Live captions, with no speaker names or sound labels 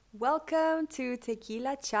Welcome to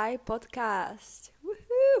Tequila Chai Podcast.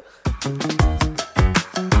 Woohoo!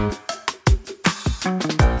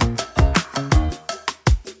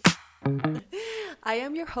 I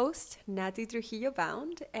am your host, Nati Trujillo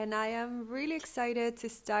Bound, and I am really excited to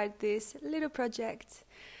start this little project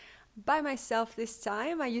by myself this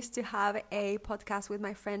time. I used to have a podcast with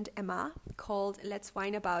my friend Emma called Let's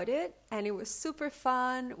Wine About It, and it was super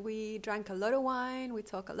fun. We drank a lot of wine, we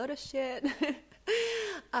talked a lot of shit.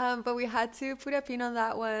 But we had to put a pin on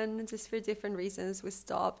that one just for different reasons. We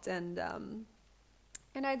stopped and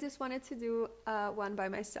I just wanted to do one by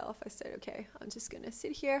myself. I said, okay, I'm just gonna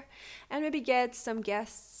sit here and maybe get some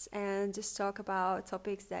guests and just talk about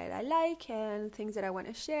topics that I like and things that I want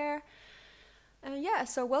to share.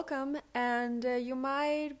 So welcome. And you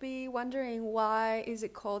might be wondering, why is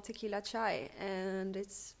it called Tequila Chai? And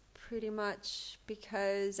it's pretty much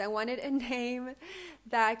because I wanted a name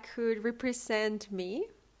that could represent me,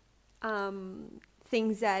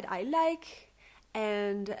 things that I like,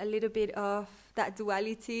 and a little bit of that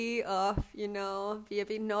duality of, be a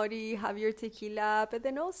bit naughty, have your tequila, but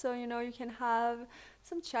then also, you can have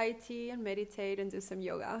some chai tea and meditate and do some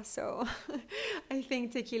yoga. So I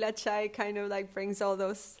think Tequila Chai kind of like brings all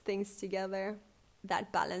those things together,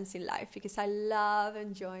 that balance in life, because I love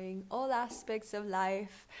enjoying all aspects of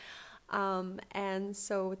life. And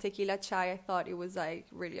so Tequila Chai, I thought it was like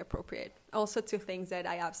really appropriate. Also to things that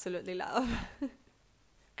I absolutely love.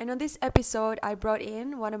 And on this episode, I brought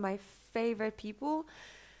in one of my favorite people.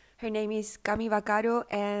 Her name is Camila,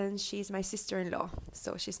 and she's my sister-in-law.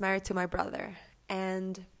 So she's married to my brother.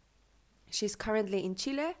 And she's currently in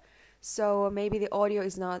Chile. So maybe the audio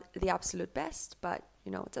is not the absolute best, but,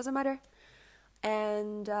 it doesn't matter.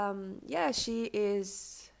 And she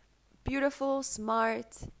is beautiful,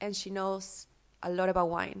 smart, and she knows a lot about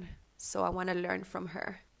wine. So I want to learn from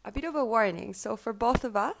her. A bit of a warning. So for both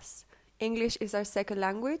of us, English is our second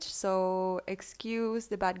language, so excuse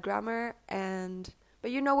the bad grammar, but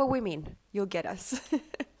you know what we mean. You'll get us.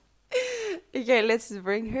 Okay, let's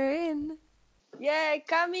bring her in. Yay,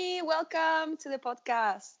 Cami, welcome to the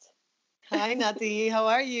podcast. Hi, Nati. How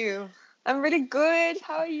are you? I'm really good.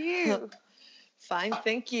 How are you? Fine,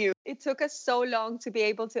 thank you. It took us so long to be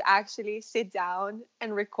able to actually sit down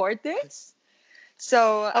and record this,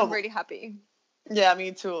 so I'm really happy. Yeah,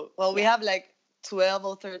 me too. Well, we have like 12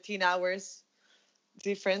 or 13 hours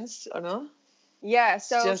difference, or no? Yeah,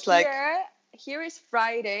 so just here is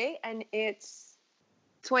Friday, and it's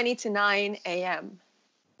 20 to 9 a.m.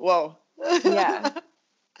 Whoa. Yeah.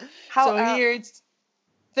 Here it's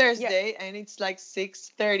Thursday, and it's like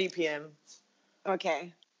 6:30 p.m.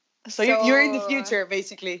 Okay. So you're in the future,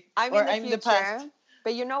 basically. I'm in the past.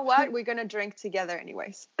 But you know what? We're going to drink together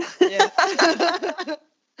anyways. Yeah.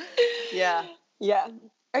 Yeah. Yeah.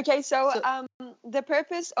 Okay, so the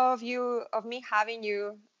purpose of me having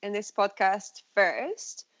you in this podcast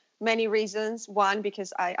first, many reasons. One,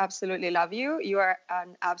 because I absolutely love you. You are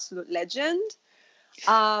an absolute legend.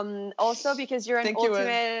 Also because you're an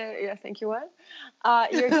ultimate. Yeah, thank you.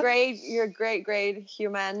 You're great. You're a great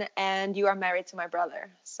human, and you are married to my brother.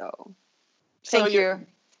 So thank you.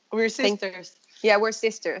 We're sisters. Yeah, we're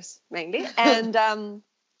sisters mainly, and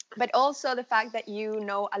but also the fact that you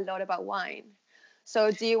know a lot about wine.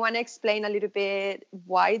 So do you want to explain a little bit,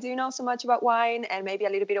 why do you know so much about wine, and maybe a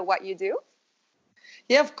little bit of what you do?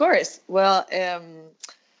 Yeah, of course. Well,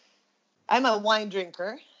 I'm a wine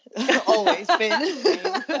drinker. Always been.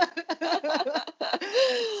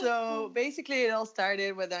 So basically it all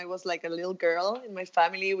started when I was like a little girl. In my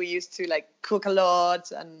family, we used to like cook a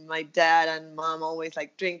lot, and my dad and mom always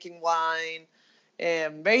like drinking wine.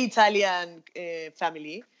 Very Italian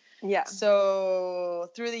family. Yeah.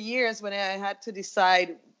 So through the years, when I had to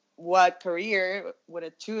decide what career would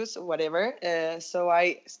I choose or whatever, so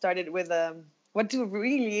I started with what do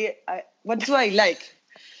I like?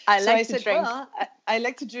 I like to drink. Well, I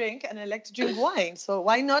like to drink, and I like to drink wine. So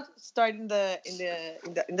why not start in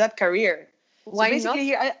that career? Why not?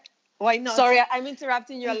 Why not? Sorry, I'm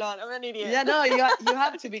interrupting you a lot. I'm an idiot. Yeah, no, you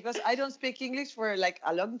have to, because I don't speak English for like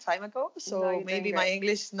a long time ago. So maybe my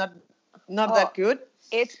English is not that good.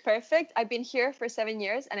 It's perfect. I've been here for 7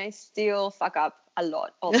 years, and I still fuck up a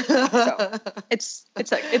lot all the time. So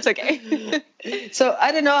it's okay. So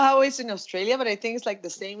I don't know how it's in Australia, but I think it's like the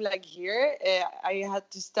same like here. I had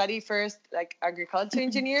to study first like agriculture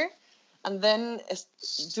engineer, and then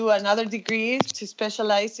do another degree to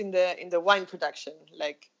specialize in the wine production.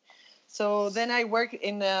 Like, so then I work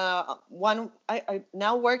in I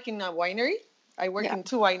now work in a winery. I worked in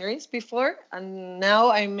 2 wineries before, and now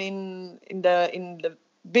I'm in the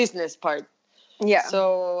business part. Yeah.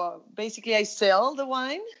 So basically, I sell the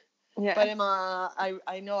wine, Yeah. but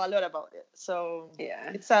I know a lot about it. So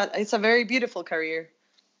Yeah. it's a very beautiful career.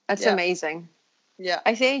 That's Yeah. amazing. Yeah.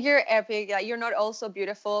 I think you're epic. Like, you're not also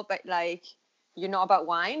beautiful, but like you know about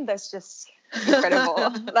wine. That's just incredible.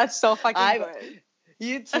 That's so fucking good.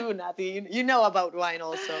 You too, Natty. You know about wine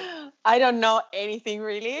also. I don't know anything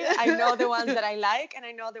really. I know the ones that I like, and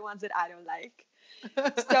I know the ones that I don't like.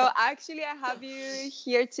 So actually, I have you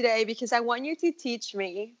here today because I want you to teach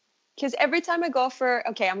me. Because every time I go for,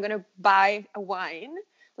 okay, I'm going to buy a wine,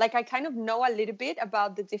 like I kind of know a little bit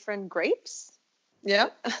about the different grapes. Yeah.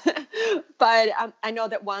 But I know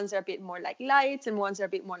that ones are a bit more like light and ones are a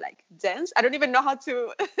bit more like dense. I don't even know how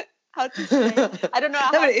to how to say. I don't know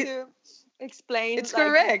how to explain. It's like,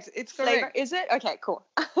 correct. It's flavor. correct. Is it? Okay, cool.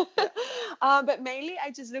 But mainly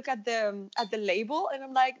I just look at the label and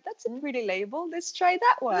I'm like, that's a pretty label. Let's try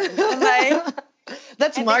that one. I'm like,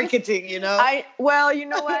 that's marketing, you know. Well, you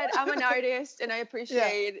know what? I'm an artist and I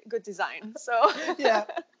appreciate good design. So yeah.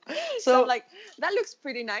 So I'm like, that looks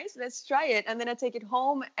pretty nice. Let's try it. And then I take it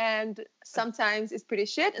home and sometimes it's pretty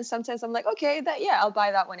shit. And sometimes I'm like, okay, I'll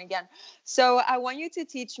buy that one again. So I want you to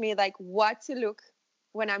teach me like what to look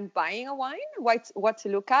when I'm buying a wine, what to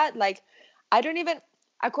look at. Like, I don't even,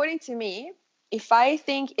 according to me, if I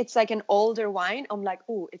think it's like an older wine, I'm like,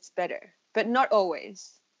 oh, it's better. But not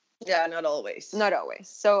always. Yeah, not always. Not always.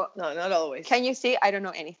 So no, not always. Can you see? I don't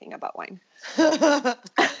know anything about wine. So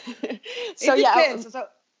it depends.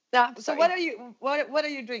 So what are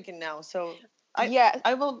you drinking now? So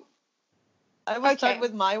I will start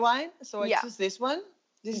with my wine. So I choose this one.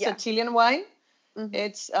 This is a Chilean wine. Mm-hmm.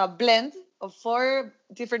 It's a blend of 4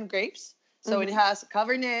 different grapes. So it has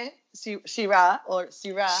Cabernet, Shiraz, or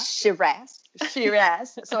Shiraz.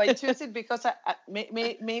 So I choose it because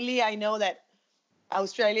mainly I know that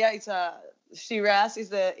Australia is Shiraz is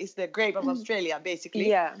the grape of Australia, basically.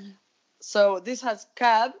 Yeah. So this has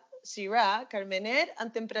Cab, Shiraz, Carmener,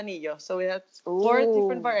 and Tempranillo. So we have 4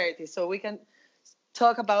 different varieties. So we can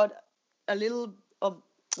talk about a little of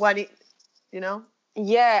what it, you know.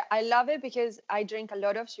 Yeah, I love it because I drink a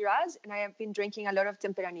lot of Shiraz and I have been drinking a lot of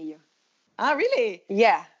Tempranillo. Ah, really?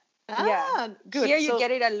 Yeah. Yeah. Good. Here you get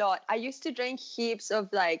it a lot. I used to drink heaps of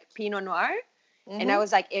like Pinot Noir, and I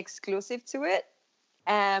was like exclusive to it.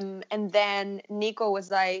 And then Nico was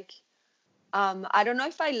like, I don't know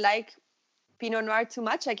if I like Pinot Noir too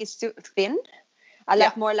much. Like it's too thin. I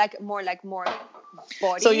like more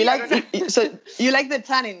body. So you like the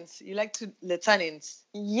tannins. You like the tannins.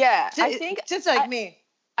 Yeah, I think just like me.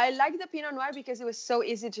 I like the Pinot Noir because it was so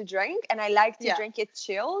easy to drink, and I like to drink it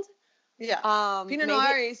chilled. Yeah. Pinot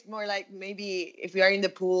Noir is more like maybe if you are in the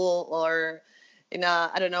pool or in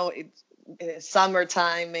I don't know, it's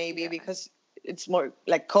summertime maybe because it's more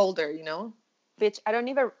like colder, you know. Bitch, I don't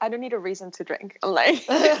need a reason to drink. I'm like,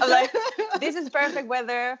 this is perfect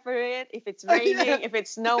weather for it. If it's raining, if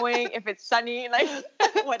it's snowing, if it's sunny, like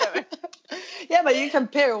whatever. Yeah, but you can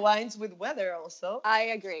pair wines with weather also. I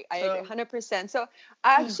agree 100%. So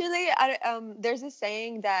actually, there's a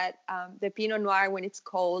saying that the Pinot Noir, when it's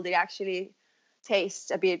cold, it actually tastes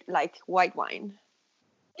a bit like white wine.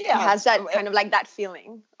 Yeah, it has that kind of like that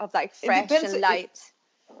feeling of like fresh and light.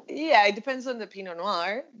 It depends on the Pinot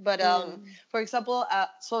Noir, but for example,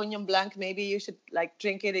 Sauvignon Blanc, maybe you should like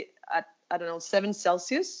drink it at, I don't know, 7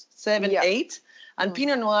 Celsius, 8, and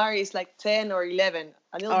Pinot Noir is like 10 or 11.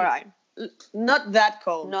 A little All right. Not that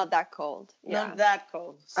cold. Not that cold. Yeah. Not that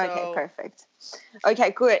cold. So. Okay, perfect.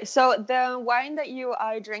 Okay, good. So the wine that you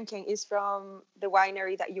are drinking is from the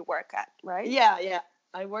winery that you work at, right? Yeah.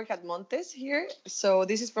 I work at Montes here. So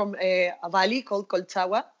this is from a valley called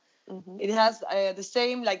Colchagua. Mm-hmm. It has the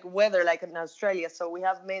same like weather like in Australia. So we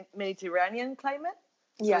have Mediterranean climate.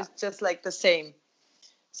 So it's just like the same.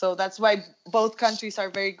 So that's why both countries are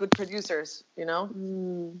very good producers, you know.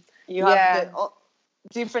 You have the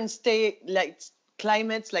different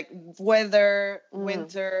climates like weather,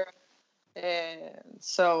 winter.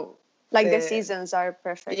 So like the seasons are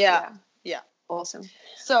perfect. Yeah. Awesome.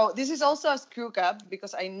 So this is also a screw cap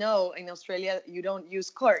because I know in Australia you don't use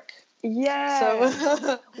cork. Yeah.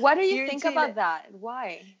 So what do you think about that?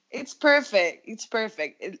 Why? It's perfect.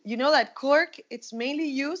 You know that cork, it's mainly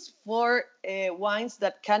used for wines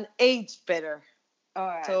that can age better. All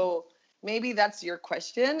right. So maybe that's your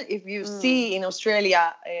question. If you see in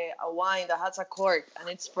Australia a wine that has a cork and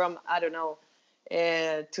it's from, I don't know,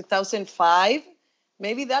 2005,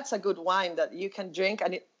 maybe that's a good wine that you can drink.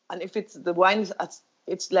 And if it's the wine,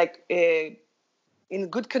 it's like in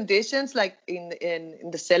good conditions, like in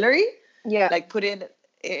the cellar, like put it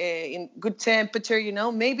in good temperature, you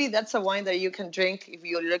know, maybe that's a wine that you can drink if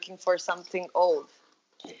you're looking for something old.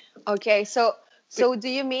 Okay, so So do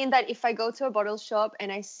you mean that if I go to a bottle shop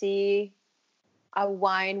and I see a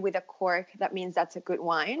wine with a cork, that means that's a good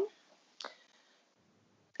wine?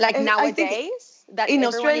 Like nowadays that in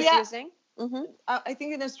everyone Australia, is using? Mm-hmm. I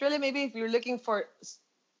think in Australia, maybe if you're looking for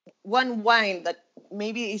one wine that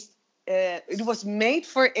maybe is it was made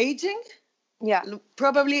for aging, Yeah.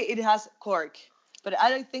 probably it has cork. But I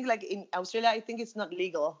don't think like in Australia, I think it's not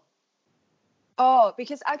legal. Oh,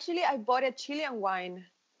 because actually I bought a Chilean wine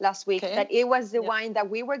last week that it was the wine that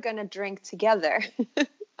we were gonna drink together.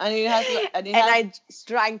 And it has I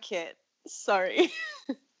drank it. Sorry.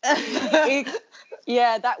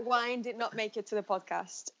 That wine did not make it to the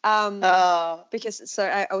podcast. Because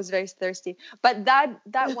I was very thirsty. But that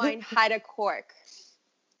wine had a cork.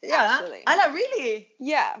 Yeah. Actually. Anna, really?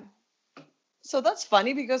 Yeah. So that's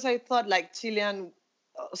funny because I thought like Chile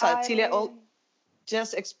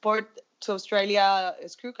just export to Australia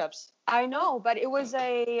screw caps. I know, but it was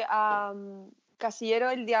a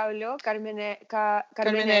Casillero El Diablo Carmener,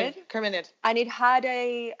 and it had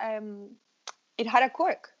a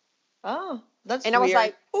cork. Oh, that's and weird. I was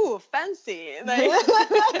like, ooh, fancy. Like,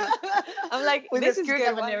 I'm like, with this the is screw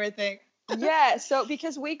good cap and everything. Yeah, so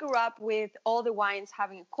because we grew up with all the wines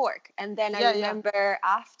having a cork, and then I remember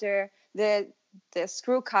after the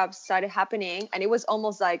screw caps started happening, and it was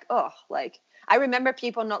almost like, I remember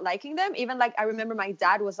people not liking them. Even like I remember my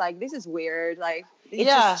dad was like, this is weird. Like it's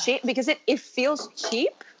just cheap because it feels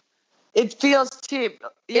cheap. It feels cheap.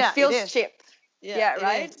 Yeah, it feels cheap. Yeah,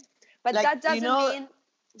 right. But like, that doesn't mean.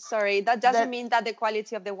 Sorry, that doesn't mean that the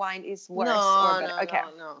quality of the wine is worse or better.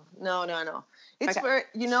 No. It's for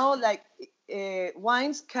like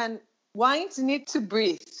wines need to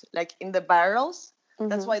breathe like in the barrels. Mm-hmm.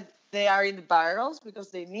 That's why they are in the barrels,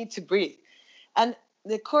 because they need to breathe, and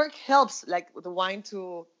the cork helps like the wine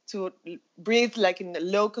to breathe like in the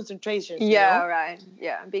low concentrations. Right.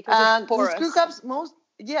 Yeah, because it's porous. The screw caps a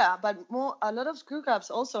lot of screw caps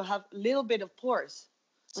also have a little bit of pores.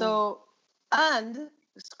 So and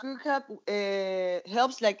screw cap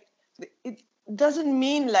helps, like it doesn't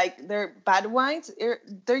mean like they're bad wines.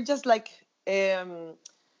 They're just like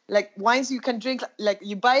wines you can drink, like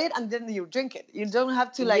you buy it and then you drink it. You don't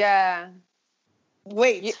have to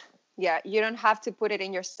wait. You don't have to put it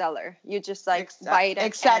in your cellar. You just buy it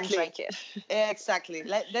and drink it. Exactly.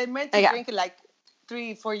 Like they're meant to drink it like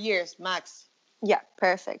 3-4 years max. Yeah,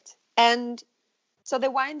 perfect. And so the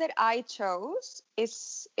wine that I chose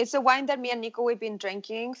is a wine that me and Nico we've been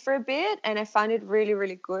drinking for a bit, and I found it really,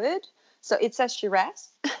 really good. So it's a Shiraz.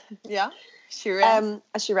 Yeah, Shiraz.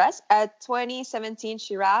 A Shiraz, a 2017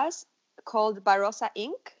 Shiraz called Barossa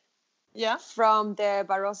Inc. Yeah. From the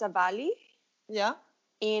Barossa Valley. Yeah.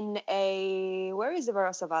 Where is the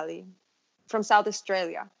Barossa Valley? From South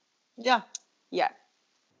Australia. Yeah. Yeah.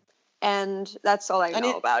 And that's all I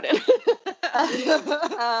know about it.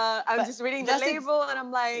 I'm just reading the label and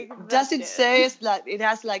I'm like, does it say like it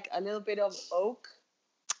has like a little bit of oak?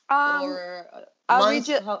 I'll read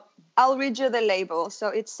you the label. So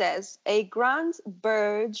it says At Grand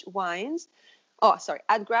Burge Wines,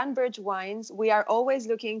 we are always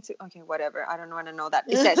looking to. Okay, whatever. I don't want to know that.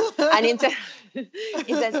 It says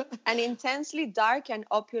an intensely dark and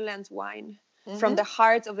opulent wine from the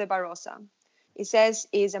heart of the Barossa. It says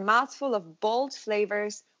is a mouthful of bold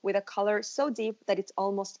flavors with a color so deep that it's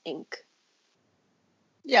almost ink.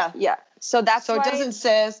 Yeah. Yeah. So that's why it doesn't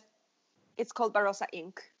say it's called Barossa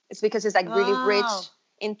Ink. It's because it's like really rich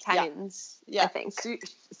in tannins. Yeah. I think.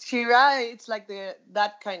 Shiraz, it's like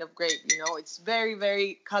that kind of grape. It's very,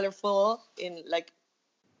 very colorful. In like,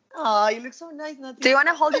 oh, you look so nice, Nadia. Do you want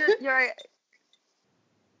to hold your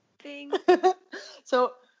thing?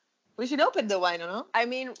 So we should open the wine, or no? I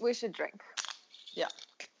mean, we should drink. Yeah,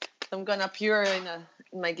 I'm gonna pour in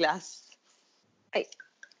my glass. Hey.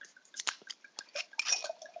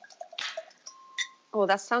 Oh,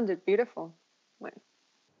 that sounded beautiful. Wait.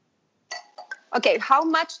 Okay, how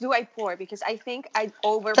much do I pour? Because I think I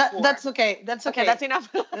over pour. That's okay. That's okay. That's enough.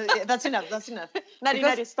 That's enough.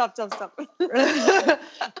 Nadi, stop.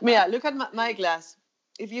 Mia, look at my glass.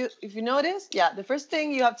 If you notice, the first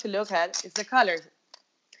thing you have to look at is the color.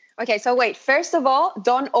 Okay, so wait. First of all,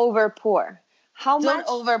 don't over pour. How much? Don't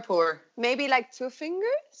over pour. Maybe like 2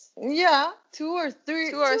 fingers? Yeah, 2 or 3.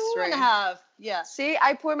 2 or 3 and a half. Yeah. See,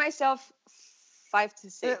 I pour myself 5 to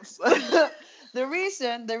 6. The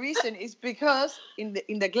reason is because in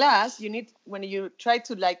the glass you need, when you try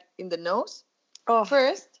to like in the nose,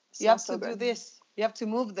 first you have to do this. You have to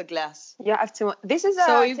move the glass. You have to. This is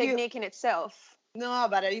a technique in itself. No,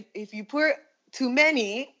 but if you pour too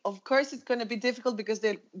many, of course it's going to be difficult because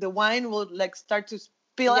the wine will like start to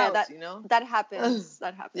spill out. That happens.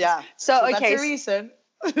 Yeah. So okay. that's the reason.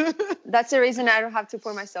 That's the reason I don't have to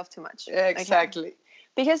pour myself too much. Exactly. Okay.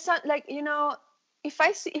 Because like, you know, if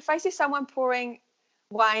I see someone pouring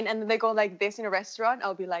wine and they go like this in a restaurant,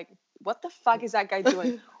 I'll be like, what the fuck is that guy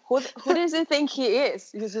doing? Who does he think he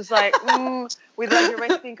is? He's just like with like a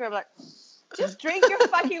rice thinker. I'm like, just drink your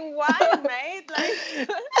fucking wine, mate. Like,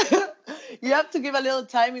 you have to give a little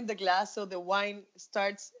time in the glass so the wine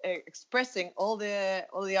starts expressing all the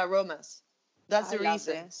aromas. That's the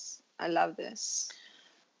reason. I love this.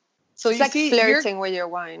 So it's like flirting with your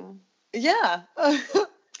wine. Yeah.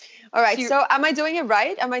 All right. So am I doing it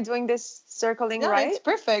right? Am I doing this circling right? It's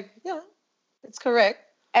perfect. Yeah, it's correct.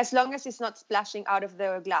 As long as it's not splashing out of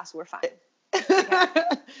the glass, we're fine. Okay.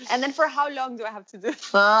 And then for how long do I have to do?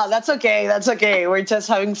 That's okay. That's okay. We're just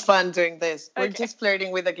having fun doing this. We're just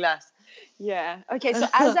flirting with the glass. Yeah. Okay. So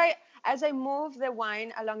as I move the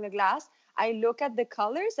wine along the glass, I look at the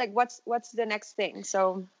colors. Like, what's the next thing?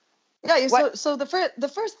 So yeah. So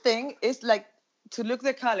the first thing is like to look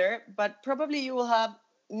the color, but probably you will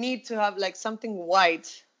need to have like something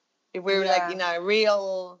white if we're like in a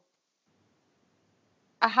real.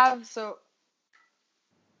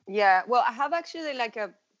 Yeah, well, I have actually like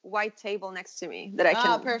a white table next to me that I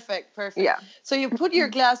can. Perfect. Yeah. So you put your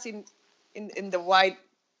glass in the white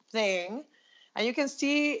thing, and you can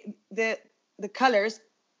see the colors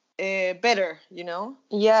better. You know.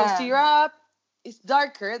 Yeah. So Syrah is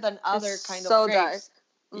darker than other kind of grapes.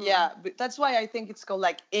 Dark. Yeah, but that's why I think it's called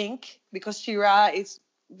like ink, because Syrah is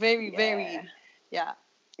very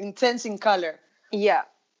intense in color. Yeah.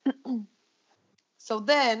 So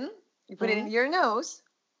then you put it in your nose.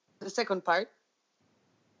 The second part.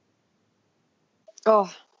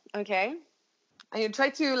 Oh, okay. And you try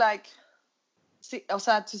to like see,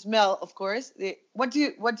 also to smell, of course. What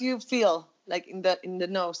do you feel like in the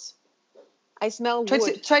nose? I smell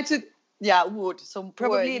wood. Try to wood. So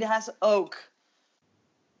probably it has oak.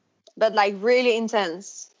 But like really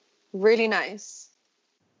intense, really nice.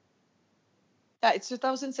 Yeah, it's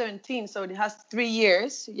 2017, so it has 3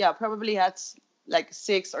 years. Yeah, probably has like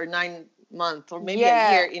 6 or 9 months, or maybe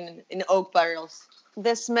a year in oak barrels.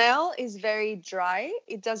 The smell is very dry.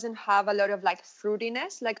 It doesn't have a lot of like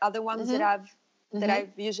fruitiness like other ones that I've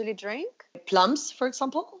usually drink. Plums, for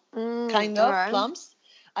example, kind of plums,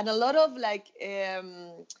 and a lot of like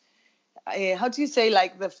how do you say,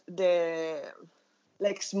 like the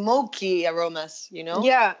like smoky aromas, you know?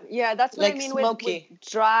 Yeah, that's what like I mean smoky. with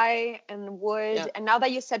dry and wood. Yeah. And now that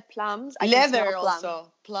you said plums, I leather can smell plums.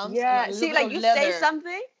 Also. Plums. Yeah, see, like you say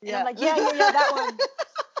something, and I'm like, yeah, that one.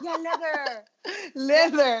 Yeah,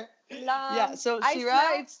 leather. Plums. Yeah, so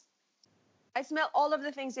Syrah, I smell all of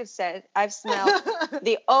the things you've said. I've smelled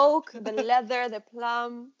the oak, the leather, the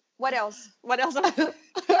plum. What else?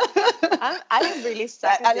 I'm really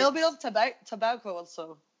stuck. A little bit of tobacco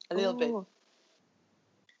also. A little bit.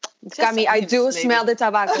 Cami, I do smell the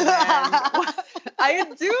tobacco, man. I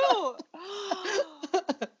do.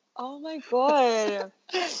 Oh my god.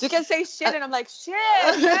 You can say shit and I'm like, shit,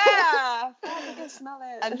 yeah. I can smell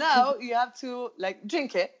it. And now you have to like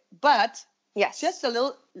drink it, but just a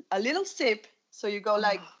little sip. So you go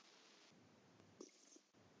like,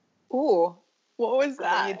 ooh, what was that?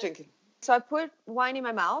 And then you drink it. So I put wine in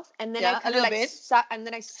my mouth, and then I kind of like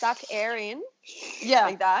suck air in. Yeah.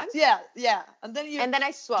 Like that. Yeah. And then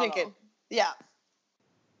I swallow. Drink it. Yeah.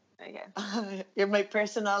 Okay. You're my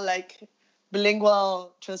personal like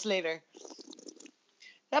bilingual translator.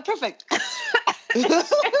 Yeah, perfect.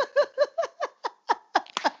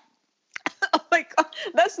 Oh my god,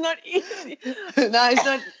 that's not easy. No, it's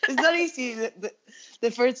not easy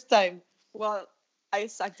the first time. Well, I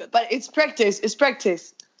sucked at that. But it's practice.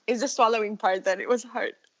 It's the swallowing part that it was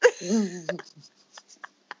hard.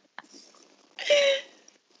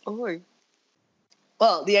 Oh.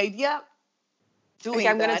 Well, the idea doing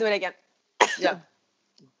I'm going to do it again. Yeah.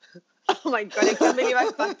 Oh my god, I can't believe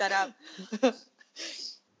I fucked that up.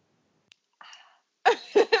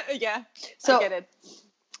 Yeah. So, I get it.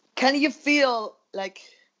 Can you feel like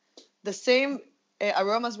the same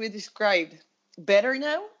aromas we described better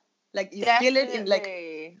now? Like you feel it in like...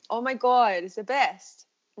 Oh my god, it's the best.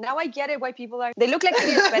 Now I get it why people are... They look like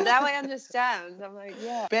idiots, but now I understand. I'm like,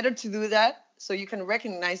 yeah. Better to do that so you can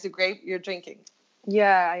recognize the grape you're drinking.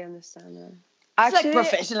 Yeah, I understand that. It's actually, like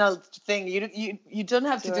professional thing. You don't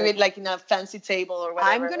have to do it like in a fancy table or whatever.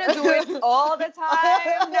 I'm going to do it all the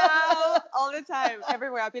time now. All the time.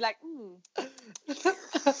 Everywhere. I'll be like,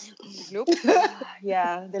 Nope.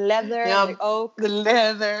 Yeah, the leather, the oak. The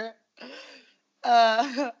leather.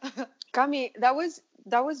 Cami, that was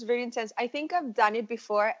very intense. I think I've done it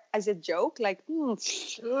before as a joke, like,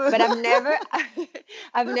 but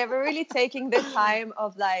I've never really taken the time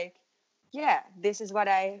of like yeah, this is what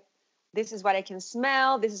I can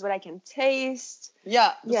smell, this is what I can taste.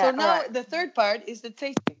 Yeah. Yeah, So now alright. the third part is the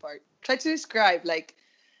tasting part. Try to describe, like,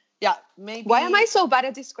 yeah, maybe. Why am I so bad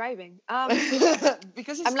at describing?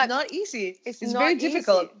 Because it's I'm like, not easy. it's It's very not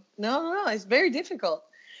difficult. easy. No, it's very difficult.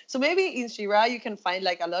 So maybe in Shiraz you can find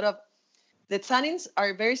like a lot of the tannins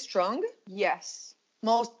are very strong Yes.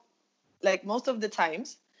 most most of the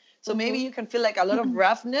times. So maybe Mhm. you can feel like a lot of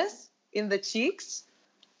roughness in the cheeks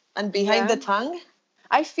and behind Yeah. the tongue,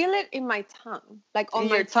 I feel it in my tongue, like on in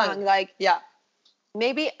my your tongue. tongue. Like Yeah.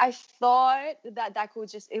 maybe I thought that could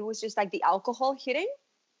just, it was just like the alcohol hitting,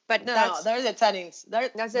 but No, they're the tannins.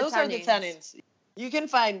 that's the Those are the tannins. tannins. You can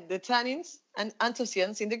find the tannins and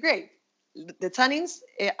anthocyans in the grape. The tannins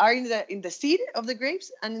are in the seed of the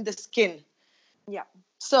grapes and in the skin. Yeah.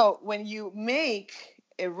 So when you make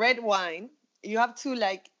a red wine, you have to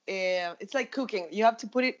it's like cooking. You have to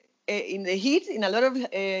put it in the heat, in a lot of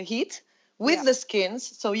heat, with Yeah. the skins,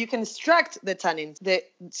 so you can extract the tannins. The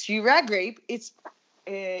Shiraz grape,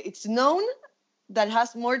 it's known that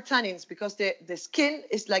has more tannins because the skin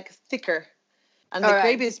is like thicker, and the All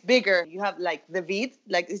grape right. is bigger. You have like the vid,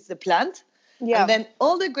 like it's the plant, Yeah. and then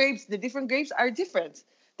all the grapes, the different grapes are different.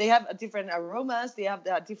 They have a different aromas. They have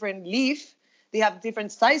a different leaf. They have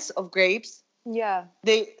different size of grapes. Yeah.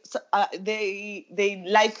 They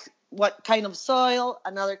like what kind of soil,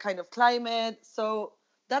 another kind of climate. So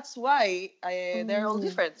that's why they're all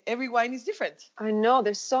different. Every wine is different. I know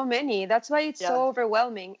there's so many. That's why it's Yeah. so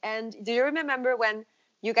overwhelming. And do you remember when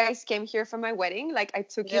you guys came here for my wedding? Like I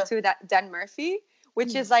took you Yeah. to that Dan Murphy,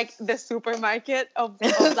 which is like the supermarket of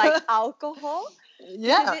like alcohol.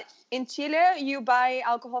 Yeah. In Chile, you buy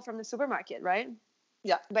alcohol from the supermarket, right?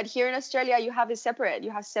 Yeah. But here in Australia, you have it separate.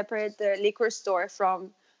 You have separate the liquor store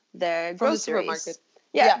from the From the groceries. supermarket.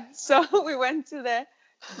 Yeah. Yeah. So we went to the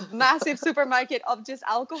massive supermarket of just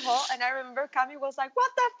alcohol, and I remember Cami was like,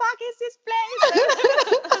 "What the fuck is this place?"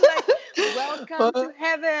 I'm like, "Welcome to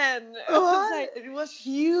heaven." I was like, it was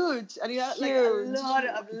huge, and it had like huge.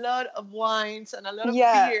 a lot of wines and a lot of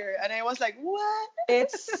Yeah. beer, and I was like, "What?"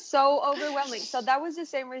 It's so overwhelming. So that was the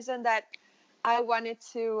same reason that I wanted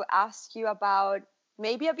to ask you about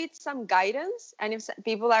maybe a bit some guidance. And if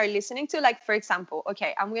people are listening to, like, for example,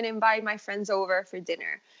 okay, I'm going to invite my friends over for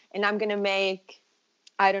dinner and I'm going to make,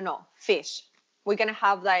 I don't know, fish. We're going to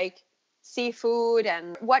have like seafood.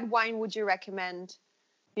 And what wine would you recommend?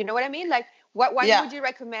 You know what I mean? Like, what wine would you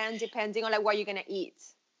recommend depending on like what you're going to eat?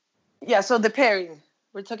 Yeah, so the pairing.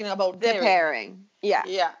 We're talking about The pairing. Yeah.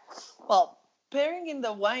 Yeah. Well, pairing in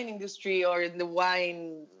the wine industry or in the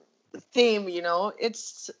wine theme,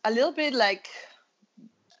 it's a little bit like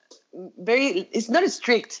it's not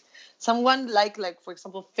strict. Someone like for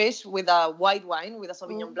example, fish with a white wine, with a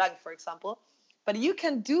Sauvignon Blanc, for example. But you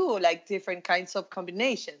can do like different kinds of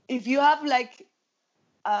combination. If you have like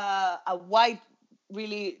a white,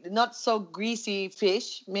 really not so greasy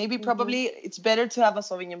fish, maybe probably it's better to have a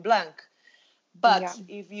Sauvignon Blanc. But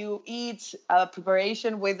if you eat a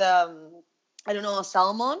preparation with I don't know, a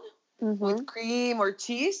salmon with cream or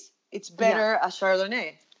cheese, it's better a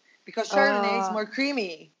Chardonnay, because Chardonnay is more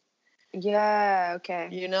creamy. Yeah, okay.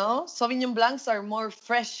 Sauvignon Blancs are more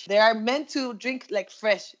fresh. They are meant to drink like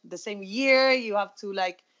fresh. The same year, you have to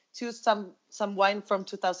like choose some wine from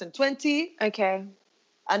 2020. Okay.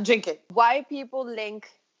 And drink it. Why people link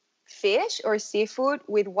fish or seafood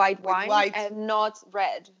with white wine and not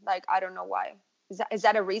red? Like, I don't know why. Is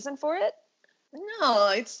that a reason for it? No,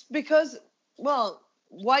 it's because, well,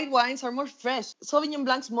 white wines are more fresh. Sauvignon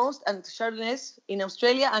Blancs most and Chardonnays in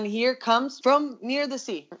Australia and here comes from near the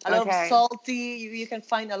sea. A lot of salty, you can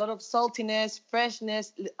find a lot of saltiness,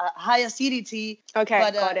 freshness, high acidity. Okay,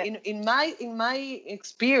 but got it. In my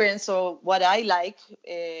experience, or what I like,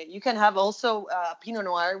 you can have also Pinot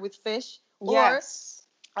Noir with fish,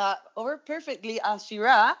 or perfectly a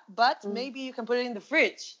Shiraz, but maybe you can put it in the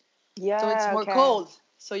fridge. Yeah, so it's more cold.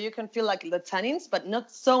 So you can feel like the tannins, but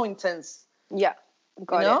not so intense. Yeah.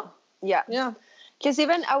 Got it. Yeah. Yeah. Because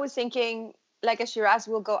even I was thinking like a Shiraz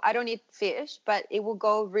will go, I don't eat fish, but it will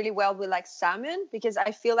go really well with like salmon, because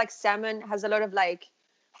I feel like salmon has a lot of like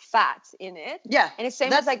fat in it. Yeah. And it's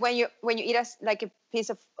same as like when you eat like a piece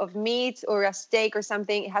of meat or a steak or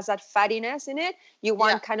something, it has that fattiness in it. You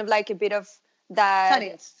want kind of like a bit of that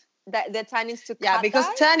tannins. The tannins to cut. Yeah, because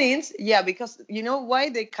tannins, because you know why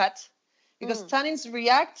they cut? Because tannins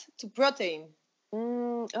react to protein.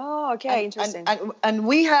 Oh, okay, interesting. And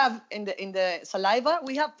we have in the saliva,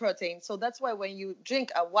 we have protein. So that's why when you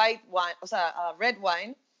drink a white wine, or a red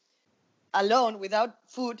wine, alone without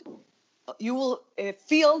food, you will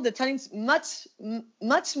feel the tannins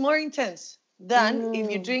much more intense than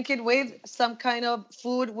if you drink it with some kind of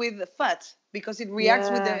food with fat, because it reacts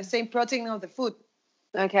with the same protein of the food.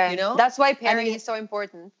 Okay. You know? That's why pairing is so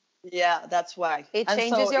important. Yeah, that's why. It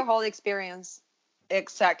changes your whole experience.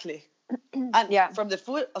 Exactly. And from the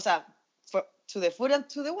food, to the food and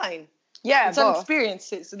to the wine. Yeah, it's an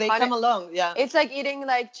experiences. They come along. Yeah, it's like eating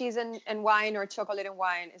like cheese and wine, or chocolate and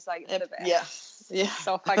wine. It's like the best. Yeah,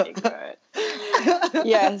 so fucking good.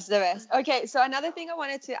 Yes, the best. Okay, so another thing I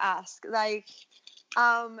wanted to ask, like,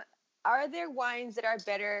 are there wines that are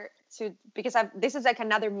better to, because this is like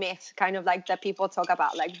another myth, kind of like that people talk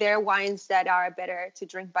about, like there are wines that are better to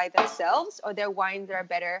drink by themselves, or there are wines that are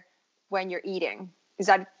better when you're eating. Is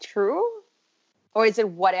that true, or is it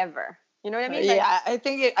whatever? You know what I mean? Like, I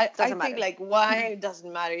think like wine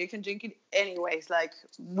doesn't matter. You can drink it anyways, like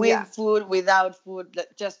with food, without food,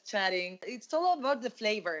 like just chatting. It's all about the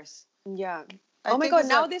flavors. Yeah. Oh my God!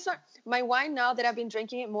 Now my wine, now that I've been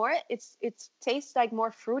drinking it more, it tastes like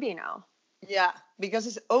more fruity now. Yeah, because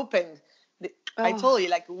it's open. I told you,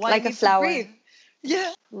 like wine like a flower. To breathe.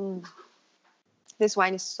 Yeah. This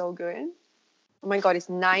wine is so good. Oh my God! It's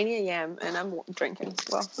 9 a.m. and I'm drinking as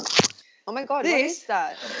well. Oh my God, what is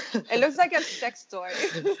that? It looks like a sex toy.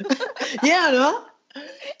 Yeah, no?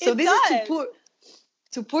 So this is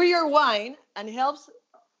to pour your wine, and it helps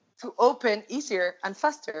to open easier and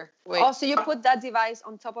faster. Wait. Oh, so you put that device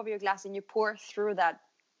on top of your glass and you pour through that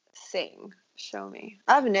thing. Show me.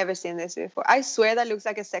 I've never seen this before. I swear that looks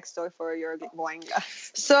like a sex toy for your wine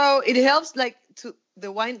glass. So it helps like to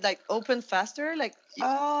the wine like open faster. Like,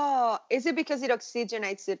 oh, is it because it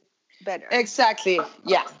oxygenates it better? Exactly.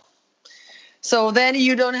 Yeah. So then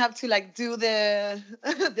you don't have to like do the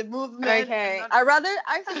the movement. Okay.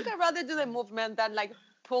 I think I'd rather do the movement than like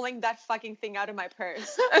pulling that fucking thing out of my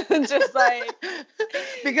purse. Just like,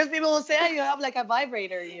 because people will say, oh, you have like a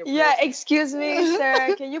vibrator in your purse. Yeah, excuse me,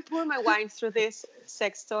 sir, can you pour my wine through this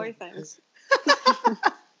sex toy? Thanks.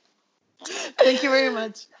 Thank you very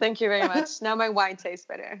much. Thank you very much. Now my wine tastes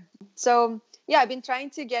better. So yeah, I've been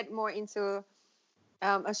trying to get more into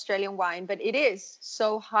Australian wine, but it is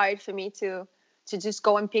so hard for me to just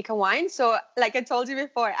go and pick a wine. So like I told you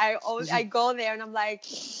before, I go there and I'm like,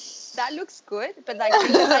 that looks good, but like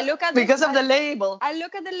I look at because of the label. I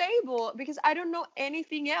look at the label because I don't know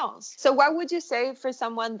anything else. So what would you say for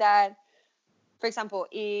someone that, for example,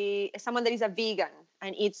 someone that is a vegan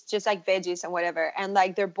and eats just like veggies and whatever, and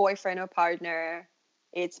like their boyfriend or partner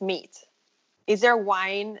eats meat? Is there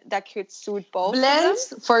wine that could suit both?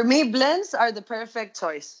 Blends, for me, blends are the perfect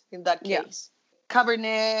choice in that case. Yeah.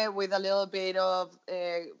 Cabernet with a little bit of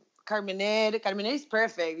Carmener. Carmener is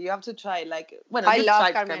perfect. You have to try. Like, I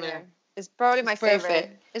love Carmener. It's probably my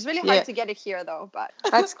favorite. It's really hard to get it here, though. But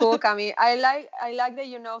that's cool, Cami. I like that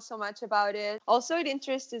you know so much about it. Also, it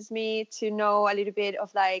interests me to know a little bit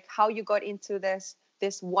of like how you got into this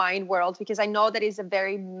wine world, because I know that it's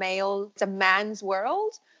a man's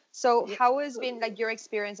world. So how has been like your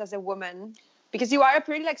experience as a woman? Because you are a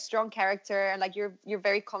pretty like strong character, and like you're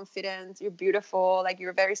very confident, you're beautiful, like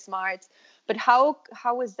you're very smart. But how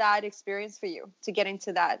was that experience for you to get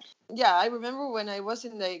into that? Yeah, I remember when I was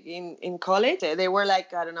in college, there were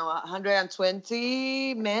like, I don't know,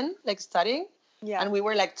 120 men like studying. Yeah. And we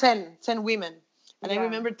were like 10 women. And I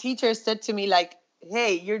remember teachers said to me like,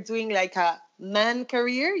 hey, you're doing like a man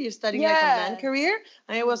career. You're studying like a man career.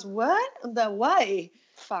 And I was, what? Why?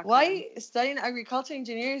 Fuck why man. Studying agriculture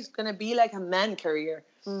engineering is going to be like a man career?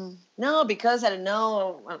 No, because I don't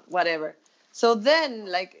know, whatever. So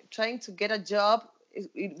then like trying to get a job,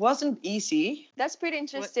 it wasn't easy. That's pretty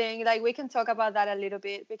interesting. Like we can talk about that a little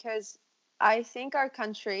bit, because I think our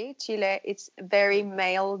country, Chile, it's a very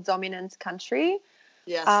male dominant country.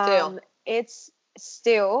 Yeah, still. It's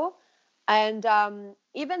still, and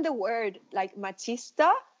even the word like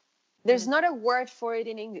machista, there's not a word for it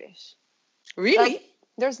in English. Really? Like,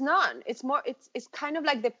 there's none. It's more. It's kind of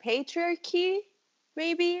like the patriarchy,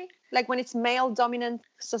 maybe. Like when it's male dominant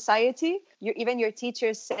society, even your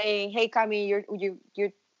teachers say, "Hey, Cami,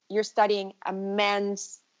 you're studying a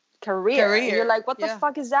man's career." And you're like, "What the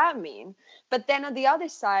fuck does that mean?" But then on the other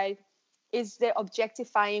side is the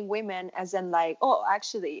objectifying women, as in like, "Oh,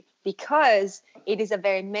 actually, because it is a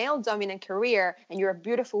very male dominant career and you're a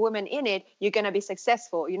beautiful woman in it, you're gonna be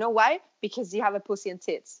successful." You know why? Because you have a pussy and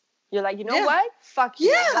tits. You're like, you know what? Fuck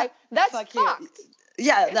you. Like, that's fucked.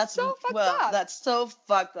 Yeah, that's so fucked up. That's so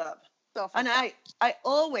fucked up. So fucked and up. I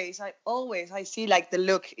always see like the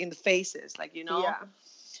look in the faces, like, you know. Yeah.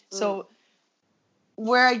 So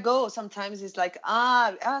where I go sometimes it's like,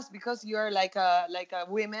 it's because you're like a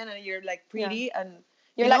woman and you're like pretty and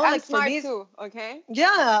you're like, I'm smart too, okay?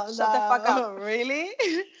 Yeah. Shut the fuck up. Really?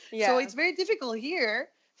 Yeah. So it's very difficult here,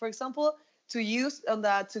 for example, to use on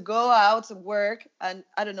that to go out and work and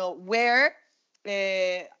I don't know wear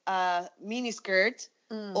a mini skirt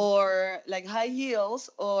or like high heels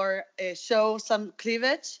or show some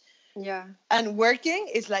cleavage. Yeah. And working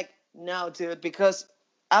is like, no, dude, because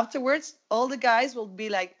afterwards all the guys will be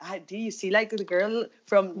like, do you see like the girl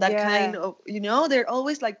from that kind of, they're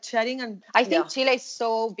always like chatting. And I think Chile is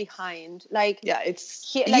so behind. Like,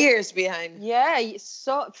 it's years behind. Yeah,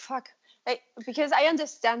 so fuck. Like, because I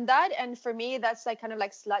understand that, and for me that's like kind of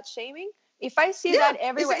like slut shaming. If I see that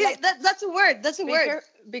everywhere, like, that's a word. That's a word.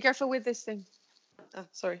 Be careful with this thing. Oh,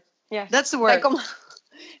 sorry. Yeah, that's the word.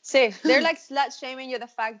 See, they're like slut shaming you, the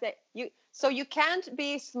fact that you can't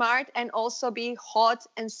be smart and also be hot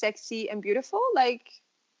and sexy and beautiful. Like,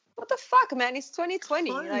 what the fuck, man? It's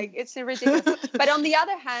 2020. Fine. Like, it's ridiculous. But on the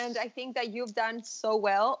other hand, I think that you've done so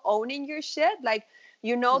well owning your shit. Like,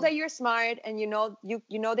 you know that you're smart, and you know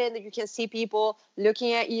that you can see people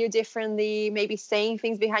looking at you differently, maybe saying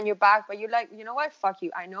things behind your back, but you're like, you know what? Fuck you.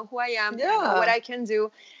 I know who I am. I know what I can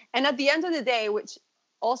do. And at the end of the day, which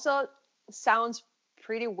also sounds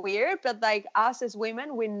pretty weird, but like, us as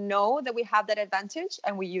women, we know that we have that advantage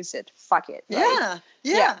and we use it. Fuck it. Right?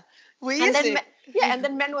 Yeah. We use it. And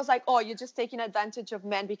then men was like, oh, you're just taking advantage of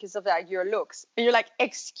men because of your looks. And you're like,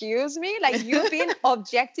 excuse me? Like, you've been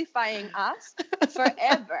objectifying us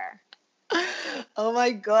forever. Oh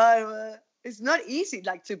my God. It's not easy,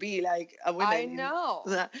 like, to be like a woman. I know.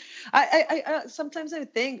 I sometimes I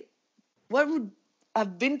think, what would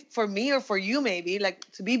have been for me or for you, maybe, like,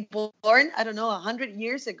 to be born, I don't know, 100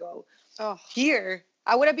 years ago. Oh, here.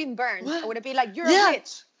 I would have been burned. What? I would have been like, you're a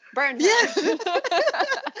witch. Burn her. Yeah.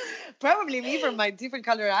 Probably me, from my different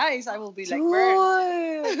color eyes, I will be like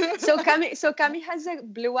burned. So Cami has a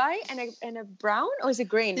blue eye and a brown, or is it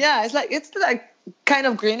green? Yeah, it's like kind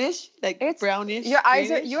of greenish, like it's brownish. Your eyes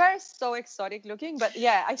you are so exotic looking, but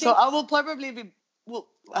yeah, I think so. I will probably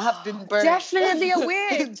have been burned. Definitely a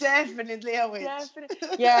witch. Definitely a witch.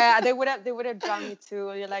 Yeah, they would have drowned me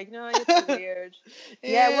too. You're like, no, you're too weird.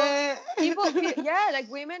 Yeah, well, like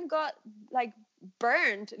women got like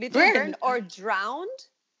burned or drowned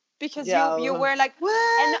because you were like,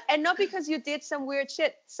 what? And not because you did some weird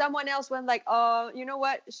shit. Someone else went like, oh, you know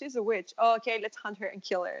what? She's a witch. Oh, okay, let's hunt her and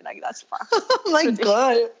kill her. Like, that's fun. Oh my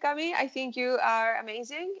God. Cami, I think you are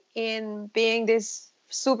amazing in being this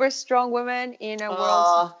super strong woman in a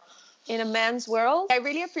world, in a man's world. I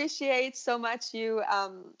really appreciate so much you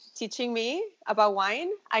teaching me about wine.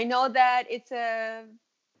 I know that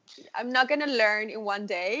I'm not going to learn in one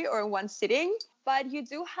day or in one sitting, but you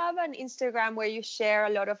do have an Instagram where you share a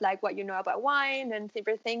lot of like what you know about wine and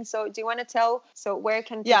different things. So do you want to tell, where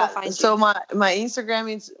can people find you? So my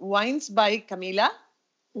Instagram is Wines by Camila,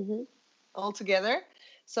 all together.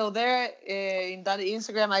 So there in that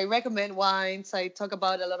Instagram, I recommend wines. I talk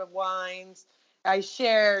about a lot of wines. I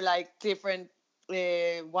share like different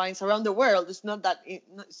wines around the world. It's not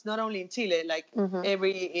only in Chile, like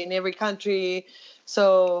in every country.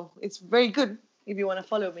 So it's very good if you want to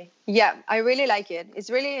follow me. Yeah, I really like it. It's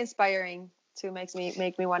really inspiring to make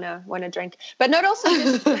me wanna drink, but not also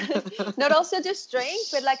just drink,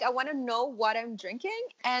 but like I want to know what I'm drinking.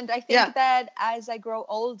 And I think that as I grow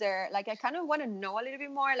older, like I kind of want to know a little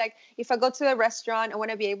bit more. Like if I go to a restaurant, I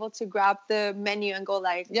want to be able to grab the menu and go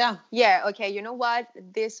like, okay, you know what,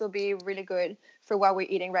 this will be really good for what we're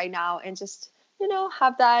eating right now, and just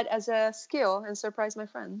have that as a skill and surprise my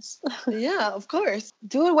friends. Yeah, of course.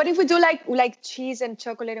 Dude, what if we do like cheese and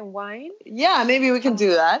chocolate and wine? Yeah, maybe we can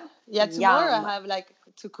do that. Yeah, tomorrow I have like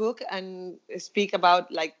to cook and speak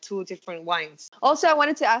about like 2 different wines. Also, I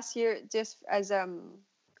wanted to ask you, just as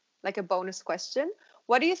like a bonus question,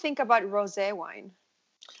 what do you think about rosé wine?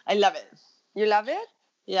 I love it. You love it?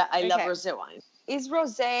 Yeah, I love rosé wine. Is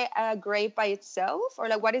rosé a grape by itself, or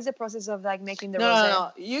like what is the process of like making the rosé?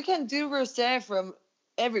 No. You can do rosé from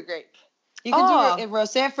every grape. You can do a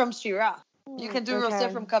rosé from Shiraz. You can do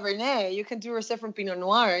rosé from Cabernet. You can do rosé from Pinot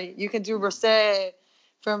Noir. You can do rosé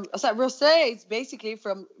from... rosé is basically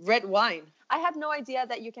from red wine. I had no idea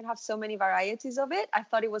that you can have so many varieties of it. I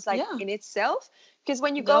thought it was like in itself. Because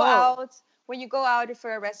when you go out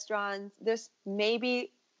for a restaurant, there's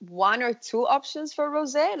maybe 1 or 2 options for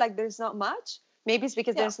rosé. Like there's not much. Maybe it's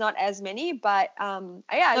because there's not as many, but I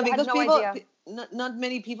had no idea. Not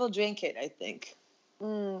many people drink it, I think.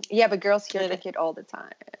 Yeah, but girls here drink it all the time.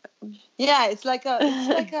 Yeah, it's like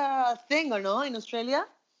a thing, or no, in Australia?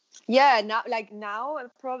 Yeah, now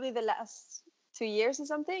probably the last 2 years or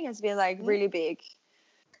something has been like really big.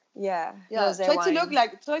 Yeah. Try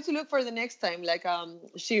to look for the next time, like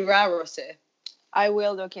Shiraz rosé. I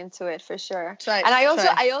will look into it for sure. Try. And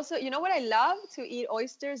I also, you know what I love? To eat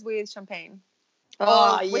oysters with champagne.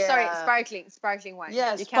 Oh, sorry, yeah. sparkling wine.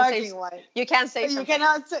 Yeah, You sparkling wine. You can't say You champagne.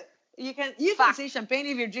 cannot say, you can say champagne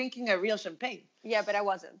if you're drinking a real champagne. Yeah, but I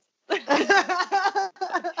wasn't.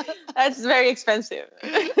 That's very expensive.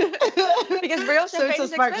 Because real champagne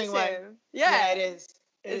is expensive. Wine. Yeah, it is.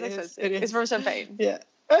 It's expensive. It's from champagne. Yeah.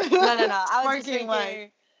 No. Sparkling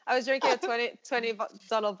wine. I was drinking a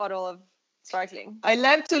 $20 bottle of sparkling. I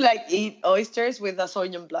like to like eat oysters with a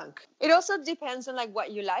Sauvignon Blanc. It also depends on like what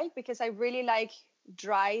you like, because I really like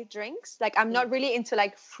dry drinks. Like I'm not really into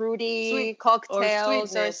like fruity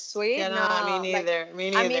cocktails or sweet. Yeah, no, me neither. Like, me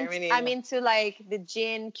neither. I'm into like the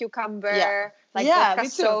gin, cucumber, like yeah, vodka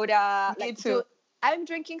soda. Me Like, too. dude, I'm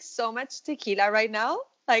drinking so much tequila right now.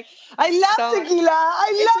 Like I love tequila.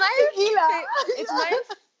 I love tequila. It's my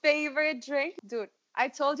favorite drink, dude. I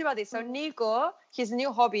told you about this. So Nico, his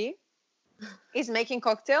new hobby is making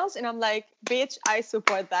cocktails, and I'm like, bitch, I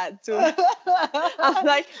support that too. I'm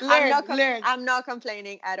like, I'm not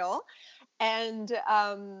complaining at all. And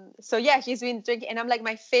so yeah, he's been drinking, and I'm like,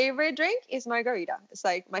 my favorite drink is margarita. It's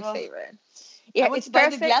like my favorite. Yeah, it's buy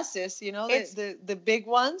the glasses, you know, the big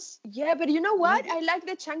ones. Yeah, but you know what? I like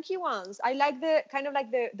the chunky ones. I like the kind of like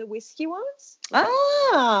the whiskey ones.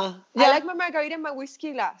 Ah, yeah. I like my margarita in my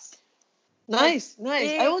whiskey glass. Nice.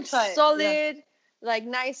 Big, I will try it. Solid, like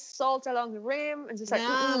nice salt along the rim, and just like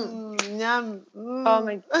yum. Oh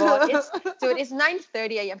my god, it's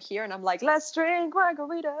 9:30 a.m. here, and I'm like, let's drink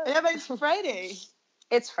margarita. Yeah, but it's Friday.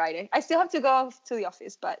 It's Friday. I still have to go to the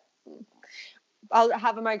office, but I'll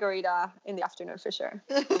have a margarita in the afternoon for sure.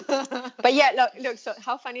 But yeah, look. So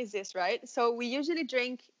how fun is this, right? So we usually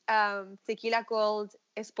drink tequila called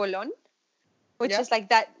Espolón, which is like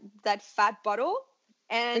that fat bottle.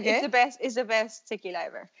 And it's the best tequila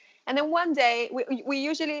ever. And then one day, we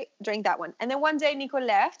usually drink that one. And then one day, Nico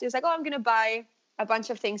left. He was like, oh, I'm going to buy a bunch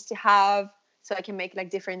of things to have so I can make like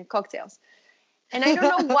different cocktails. And I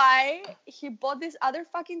don't know why he bought this other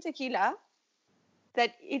fucking tequila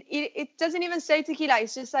that it doesn't even say tequila.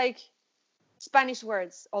 It's just like Spanish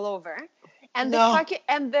words all over. And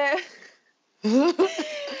and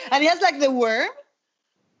he has like the worm?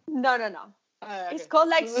 No. Okay. It's called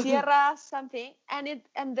like Sierra something, and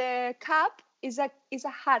the cap is a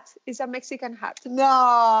hat. It's a Mexican hat.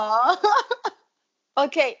 No.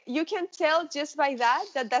 Okay, you can tell just by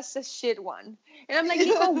that's the shit one. And I'm like,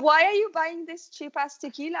 Nico, why are you buying this cheap ass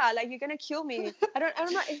tequila? Like, you're gonna kill me. I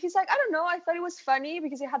don't know. He's like, I don't know. I thought it was funny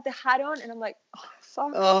because it had the hat on, and I'm like, oh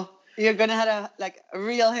fuck. Oh, you're gonna have a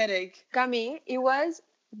real headache. Cami, it was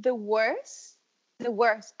the worst. The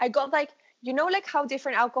worst. I got like, you know, like how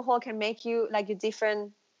different alcohol can make you like you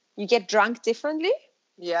get drunk differently.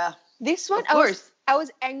 Yeah. This one, I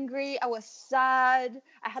was angry. I was sad.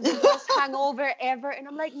 I had the worst hangover ever. And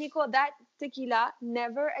I'm like, Nico, that tequila,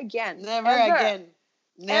 never again. Never.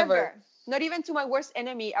 Ever. Not even to my worst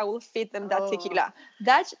enemy, I will feed them that tequila.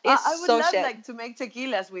 That is I would love like to make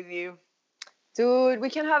tequilas with you. Dude, we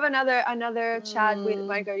can have another chat with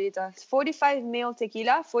margaritas. 45 ml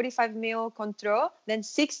tequila, 45 ml Contro, then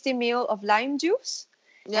 60 ml of lime juice.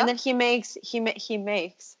 Yeah. And then he makes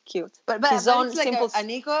cute. But his own it's like simple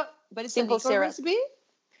but it's simple a Nico syrup. recipe?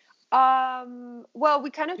 Well, we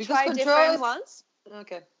kind of tried different ones.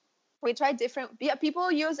 Okay. We tried different. Yeah, people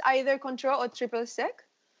use either Contro or triple sec.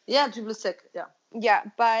 Yeah, triple sec. Yeah. Yeah,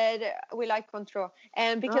 but we like Contro.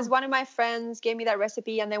 And because one of my friends gave me that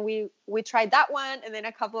recipe, and then we tried that one, and then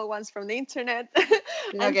a couple of ones from the internet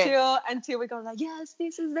until we go like, yes,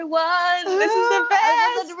 this is the one. This is the best.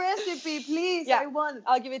 I want that recipe, please. Yeah, I want.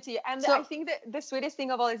 I'll give it to you. And I think that the sweetest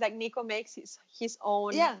thing of all is like Nico makes his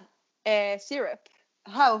own syrup.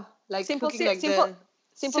 How? Like simple syrup.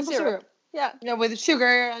 syrup. Yeah, with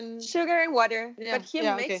sugar and water. Yeah. But he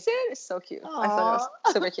makes it. It's so cute. Aww. I thought it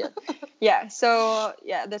was super cute. Yeah. So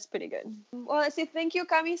yeah, that's pretty good. Well, I say thank you,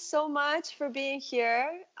 Cami, so much for being here.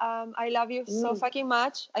 I love you so fucking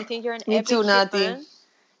much. I think you're an epic human.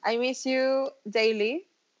 I miss you daily.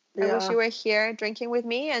 Yeah. I wish you were here drinking with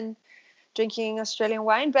me and drinking Australian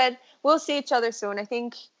wine. But we'll see each other soon. I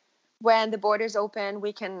think when the borders open,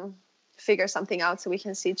 we can figure something out so we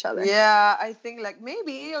can see each other. Yeah, I think like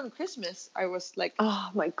maybe on Christmas. I was like,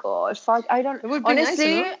 oh my god, fuck! I don't. It would be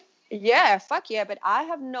honestly, nice, yeah, fuck yeah. But I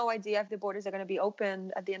have no idea if the borders are going to be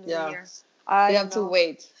open at the end of the year. You have to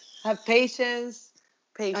wait. Have patience.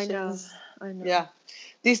 I know. Yeah,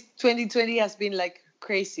 this 2020 has been like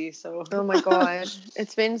crazy. So. Oh my god,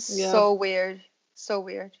 it's been so weird,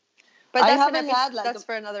 But I haven't had like that's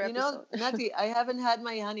for another episode. You know, Nati, I haven't had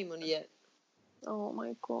my honeymoon yet. Oh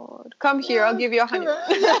my god! Come here, I'll give you a honeymoon.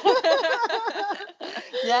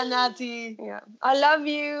 Yeah, Nati. Yeah, I love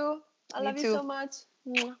you. I love you so much.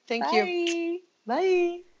 Thank you.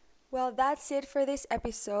 Bye. Bye. Well, that's it for this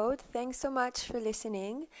episode. Thanks so much for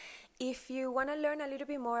listening. If you want to learn a little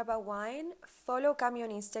bit more about wine, follow Cami on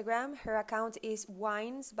Instagram. Her account is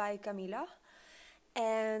Wines by Camila.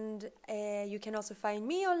 And you can also find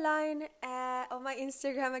me online on my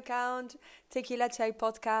Instagram account, Tequila Chai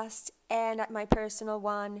Podcast, and at my personal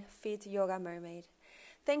one, Fit Yoga Mermaid.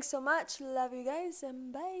 Thanks so much. Love you guys,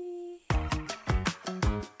 and bye.